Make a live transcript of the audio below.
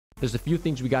there's a few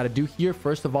things we got to do here.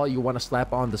 First of all, you want to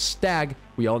slap on the Stag.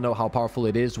 We all know how powerful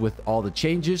it is with all the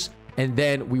changes. And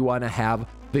then we want to have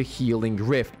the Healing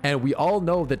Rift. And we all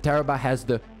know that TARRABAH has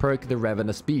the perk, the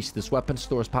Ravenous Beast. This weapon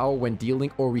stores power when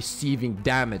dealing or receiving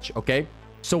damage, okay?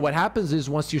 So what happens is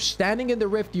once you're standing in the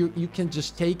rift, you can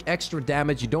just take extra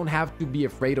damage. You don't have to be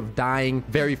afraid of dying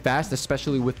very fast,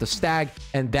 especially with the Stag.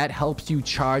 And that helps you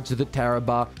charge the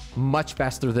TARRABAH much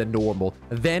faster than normal.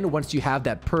 Then once you have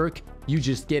that perk, you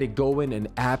just get it going and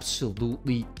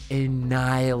absolutely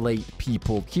annihilate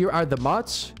people. Here are the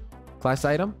mods. Class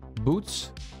item,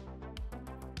 boots,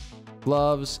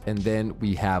 gloves, and then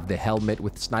we have the helmet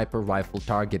with sniper rifle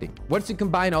targeting. Once you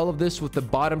combine all of this with the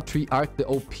bottom tree arc, the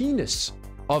OP-ness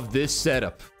of this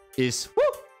setup is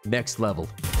next level.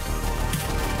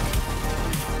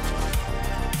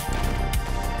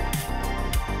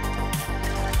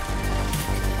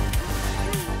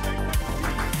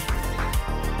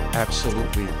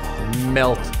 Absolutely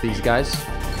melt these guys.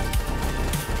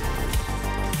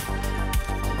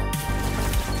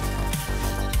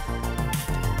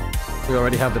 We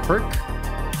already have the perk.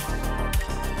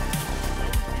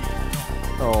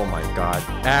 Oh my god.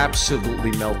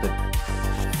 Absolutely melted.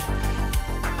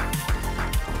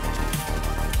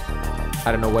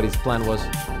 I don't know what his plan was.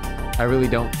 I really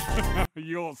don't.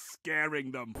 You're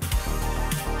scaring them.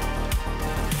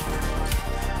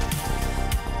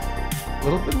 A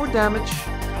little bit more damage.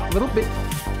 A little bit.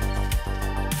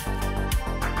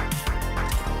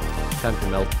 Time to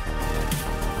melt.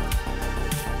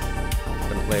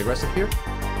 Gonna play aggressive here.